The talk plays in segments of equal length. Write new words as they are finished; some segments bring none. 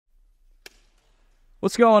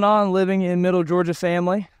What's going on, living in Middle Georgia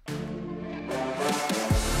family? I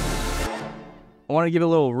want to give a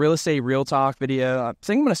little real estate real talk video. I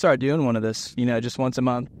think I'm going to start doing one of this, just once a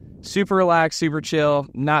month. Super relaxed, super chill,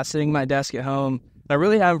 not sitting at my desk at home. I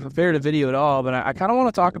really haven't prepared a video at all, but I kind of want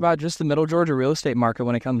to talk about just the Middle Georgia real estate market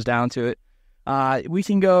when it comes down to it. We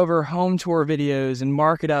can go over home tour videos and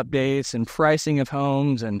market updates and pricing of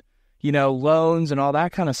homes and, loans and all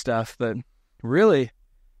that kind of stuff. But really,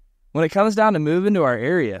 when it comes down to moving to our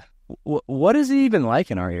area, what is it even like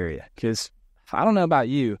in our area? Because I don't know about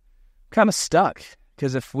you, I'm kind of stuck.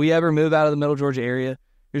 Because if we ever move out of the Middle Georgia area,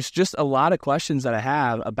 there's just a lot of questions that I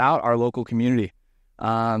have about our local community.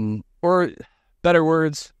 Or better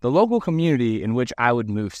words, the local community in which I would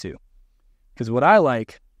move to. Because what I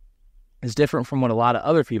like is different from what a lot of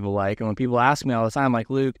other people like. And when people ask me all the time, like,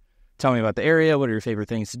 Luke, tell me about the area. What are your favorite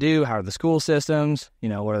things to do? How are the school systems?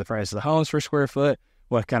 What are the prices of the homes per square foot?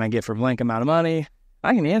 What can I get for a blank amount of money?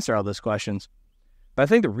 I can answer all those questions. But I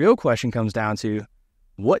think the real question comes down to,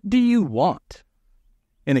 what do you want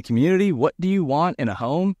in a community? What do you want in a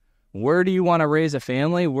home? Where do you want to raise a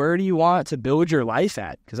family? Where do you want to build your life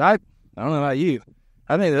at? Because I don't know about you.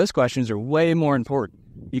 I think those questions are way more important.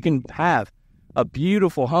 You can have a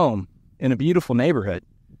beautiful home in a beautiful neighborhood,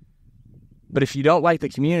 but if you don't like the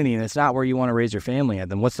community and it's not where you want to raise your family at,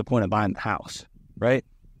 then what's the point of buying the house, right?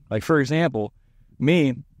 Like, for example,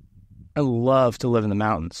 me, I love to live in the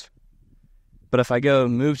mountains. But if I go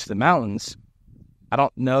move to the mountains, I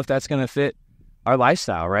don't know if that's going to fit our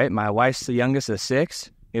lifestyle, right? My wife's the youngest of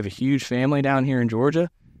 6. We have a huge family down here in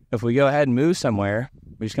Georgia. If we go ahead and move somewhere,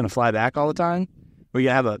 we're just going to fly back all the time. We're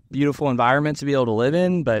going to have a beautiful environment to be able to live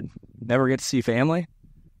in, but never get to see family.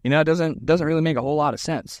 It doesn't really make a whole lot of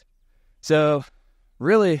sense. So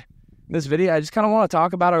really, in this video, I just kind of want to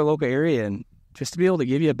talk about our local area and just to be able to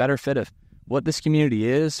give you a better fit of what this community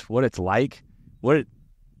is, what it's like, what it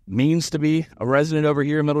means to be a resident over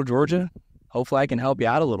here in Middle Georgia. Hopefully I can help you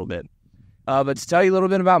out a little bit. But to tell you a little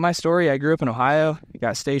bit about my story, I grew up in Ohio,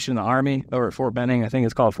 got stationed in the Army over at Fort Benning. I think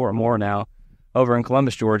it's called Fort Moore now, over in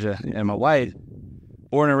Columbus, Georgia. And my wife,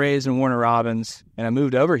 born and raised in Warner Robins, and I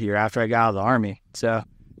moved over here after I got out of the Army. So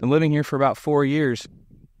been living here for about 4 years.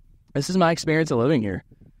 This is my experience of living here.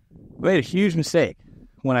 I made a huge mistake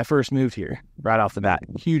when I first moved here, right off the bat.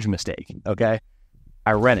 Huge mistake, okay?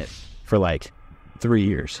 I rented for like 3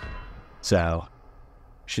 years. So,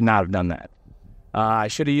 should not have done that. I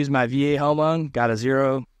should have used my VA home loan, got a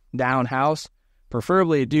 0 down house,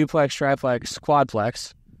 preferably a duplex, triplex,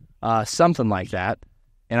 quadplex, something like that,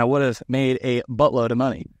 and I would have made a buttload of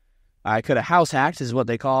money. I could have house hacked, is what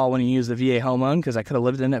they call when you use the VA home loan, because I could have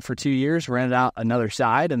lived in it for 2 years, rented out another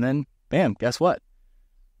side, and then, bam, guess what?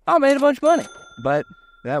 I made a bunch of money, but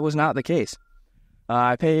that was not the case.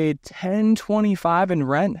 I paid $1,025 in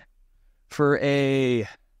rent for a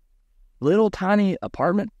little tiny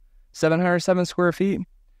apartment, 707 square feet.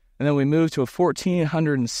 And then we moved to a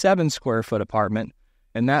 1,407 square foot apartment.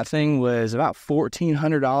 And that thing was about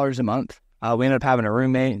 $1,400 a month. We ended up having a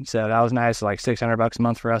roommate, so that was nice, like $600 a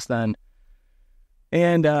month for us then.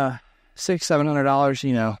 And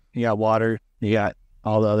 $600-$700, you got water, you got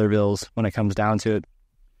all the other bills when it comes down to it.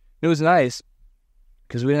 It was nice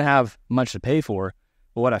because we didn't have much to pay for.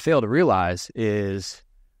 But what I failed to realize is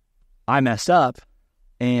I messed up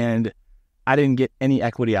and I didn't get any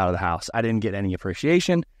equity out of the house. I didn't get any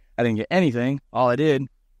appreciation. I didn't get anything. All I did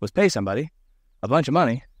was pay somebody a bunch of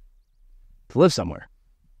money to live somewhere.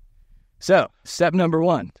 So, step number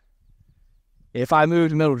 1, if I moved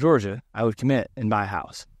to Middle Georgia, I would commit and buy a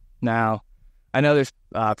house. Now, I know there's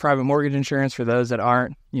private mortgage insurance for those that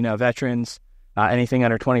aren't, veterans, anything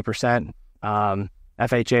under 20%.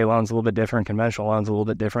 FHA loans a little bit different, conventional loans a little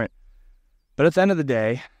bit different. But at the end of the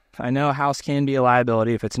day, I know a house can be a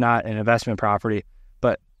liability if it's not an investment property,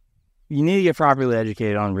 but you need to get properly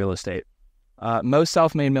educated on real estate. Most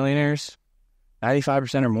self-made millionaires,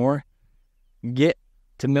 95% or more, get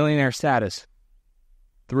to millionaire status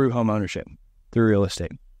through home ownership, through real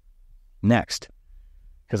estate. Next,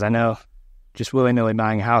 because I know just willy-nilly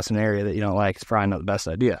buying a house in an area that you don't like is probably not the best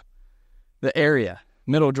idea. The area,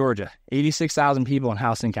 Middle Georgia, 86,000 people in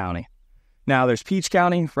Houston County. Now, there's Peach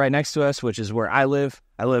County right next to us, which is where I live.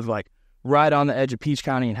 I live like right on the edge of Peach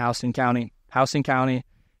County and Houston County. Houston County,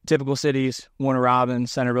 typical cities, Warner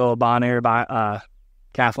Robins, Centerville, Bon Air,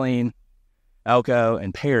 Kathleen, Elko,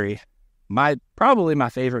 and Perry. Probably my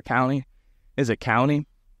favorite county is a county,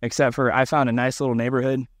 except for I found a nice little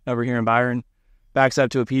neighborhood over here in Byron. Backs up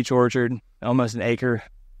to a peach orchard, almost an acre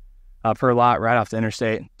per lot right off the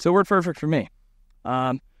interstate. So it worked perfect for me.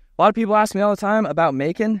 A lot of people ask me all the time about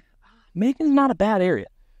Macon. Macon's not a bad area.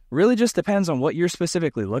 Really just depends on what you're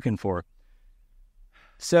specifically looking for.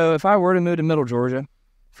 So if I were to move to Middle Georgia,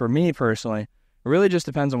 for me personally, it really just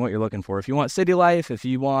depends on what you're looking for. If you want city life, if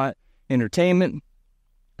you want entertainment,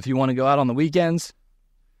 if you want to go out on the weekends,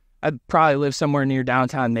 I'd probably live somewhere near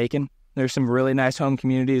downtown Macon. There's some really nice home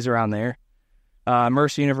communities around there.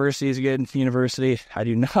 Mercer University is a good university. I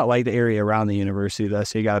do not like the area around the university, though,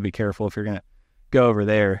 so you got to be careful if you're going to go over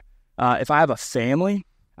there. If I have a family,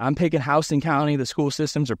 I'm picking Houston County. The school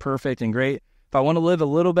systems are perfect and great. If I want to live a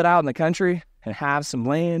little bit out in the country and have some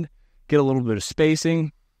land, get a little bit of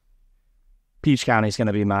spacing, Peach County is going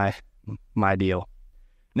to be my deal.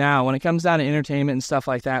 Now, when it comes down to entertainment and stuff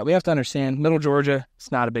like that, we have to understand Middle Georgia,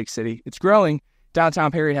 it's not a big city. It's growing.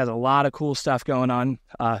 Downtown Perry has a lot of cool stuff going on,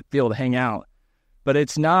 be able to hang out. But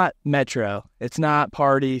it's not metro. It's not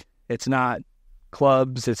party. It's not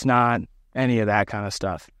clubs. It's not any of that kind of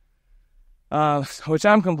stuff, which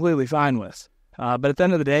I'm completely fine with. But at the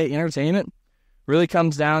end of the day, entertainment really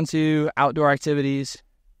comes down to outdoor activities,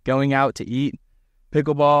 going out to eat.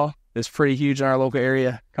 Pickleball is pretty huge in our local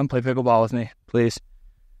area. Come play pickleball with me, please.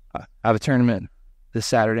 I have a tournament this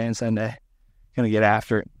Saturday and Sunday. Gonna get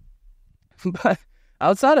after it. But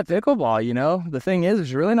outside of pickleball, the thing is,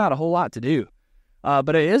 there's really not a whole lot to do.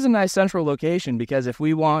 But it is a nice central location because if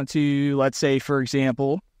we want to, let's say, for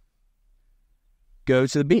example, go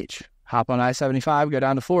to the beach, hop on I-75, go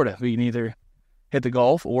down to Florida, we can either hit the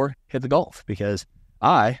Gulf or hit the Gulf because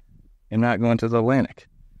I am not going to the Atlantic.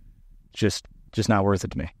 Just not worth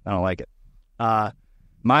it to me. I don't like it.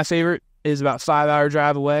 My favorite is about 5-hour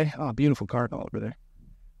drive away. Oh, beautiful cardinal over there.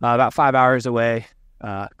 About 5 hours away,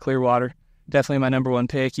 Clearwater. Definitely my number one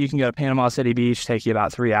pick. You can go to Panama City Beach, take you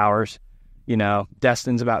about 3 hours.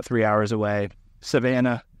 Destin's about 3 hours away.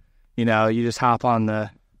 Savannah, you just hop on the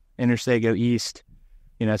interstate, go east.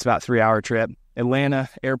 It's about a 3-hour trip. Atlanta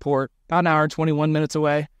Airport, about an hour and 21 minutes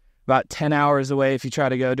away. About 10 hours away if you try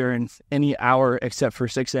to go during any hour except for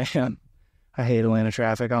 6 a.m. I hate Atlanta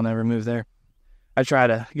traffic. I'll never move there. I try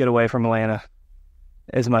to get away from Atlanta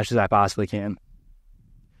as much as I possibly can.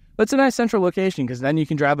 But it's a nice central location because then you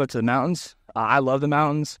can drive up to the mountains. I love the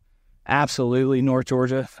mountains. Absolutely, North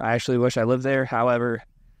Georgia. I actually wish I lived there. However,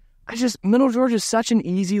 Middle Georgia is such an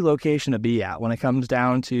easy location to be at when it comes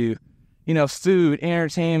down to, food,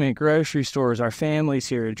 entertainment, grocery stores, our families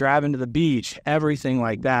here, driving to the beach, everything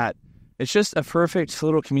like that. It's just a perfect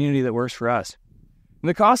little community that works for us. And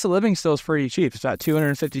the cost of living still is pretty cheap. It's about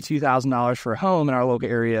 $252,000 for a home in our local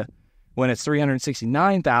area when it's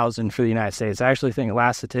 $369,000 for the United States. I actually think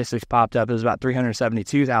last statistics popped up, it was about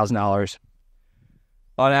 $372,000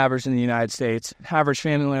 on average in the United States. Average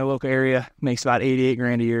family in our local area makes about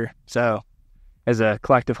 $88,000 a year. So as a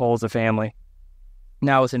collective whole, as a family.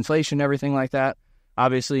 Now with inflation and everything like that,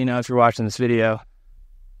 obviously, if you're watching this video,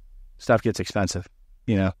 stuff gets expensive,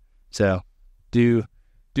 So do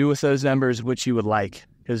with those numbers what you would like.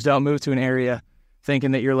 Because don't move to an area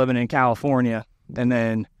thinking that you're living in California and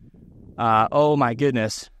then, oh my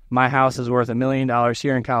goodness, my house is worth $1 million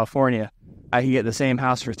here in California. I can get the same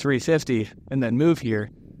house for $350 and then move here,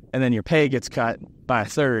 and then your pay gets cut by a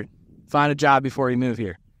third. Find a job before you move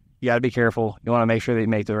here. You got to be careful. You want to make sure that you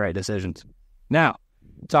make the right decisions. Now,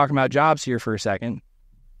 talking about jobs here for a second.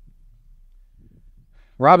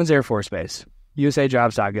 Robins Air Force Base,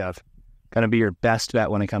 usajobs.gov, going to be your best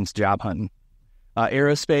bet when it comes to job hunting.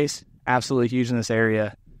 Aerospace, absolutely huge in this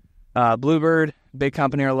area. Bluebird, big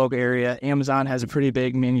company in our local area. Amazon has a pretty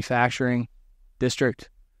big manufacturing district.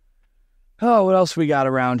 Oh, what else we got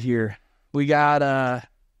around here? We got a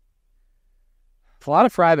lot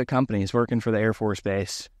of private companies working for the Air Force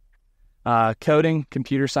Base. Coding,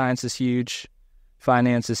 computer science is huge.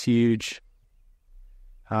 Finance is huge.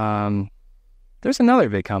 There's another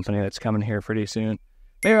big company that's coming here pretty soon.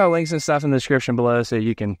 Maybe I'll link some stuff in the description below so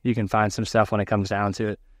you can find some stuff when it comes down to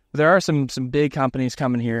it. But there are some big companies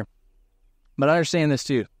coming here. But I understand this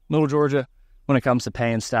too. Middle Georgia, when it comes to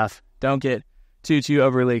pay and stuff, don't get too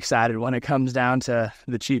overly excited when it comes down to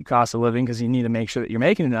the cheap cost of living because you need to make sure that you're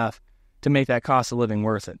making enough to make that cost of living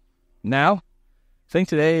worth it. Now, I think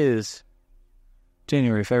today is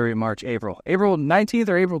January, February, March, April. April 19th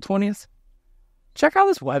or April 20th. Check out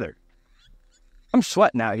this weather. I'm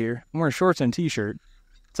sweating out here. I'm wearing shorts and a t-shirt.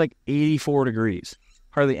 It's like 84 degrees.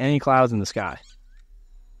 Hardly any clouds in the sky.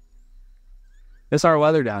 It's our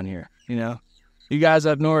weather down here, You guys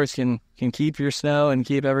up north can keep your snow and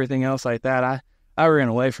keep everything else like that. I ran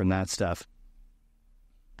away from that stuff.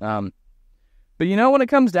 But when it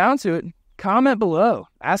comes down to it, comment below.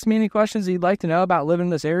 Ask me any questions that you'd like to know about living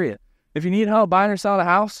in this area. If you need help buying or selling a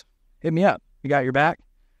house, hit me up. We got your back.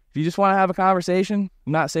 If you just want to have a conversation,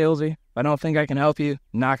 I'm not salesy. If I don't think I can help you,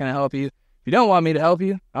 I'm not going to help you. If you don't want me to help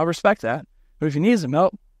you, I'll respect that. But if you need some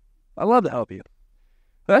help, I'd love to help you.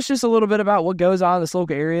 that's just a little bit about what goes on in this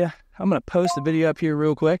local area. I'm going to post a video up here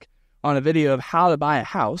real quick on a video of how to buy a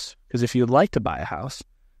house, because if you'd like to buy a house,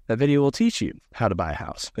 that video will teach you how to buy a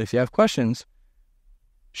house. But if you have questions,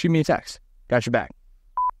 shoot me a text. Got your back.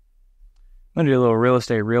 I'm going to do a little real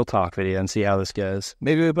estate real talk video and see how this goes.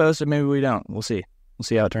 Maybe we post it, maybe we don't. We'll see. We'll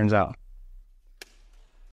see how it turns out.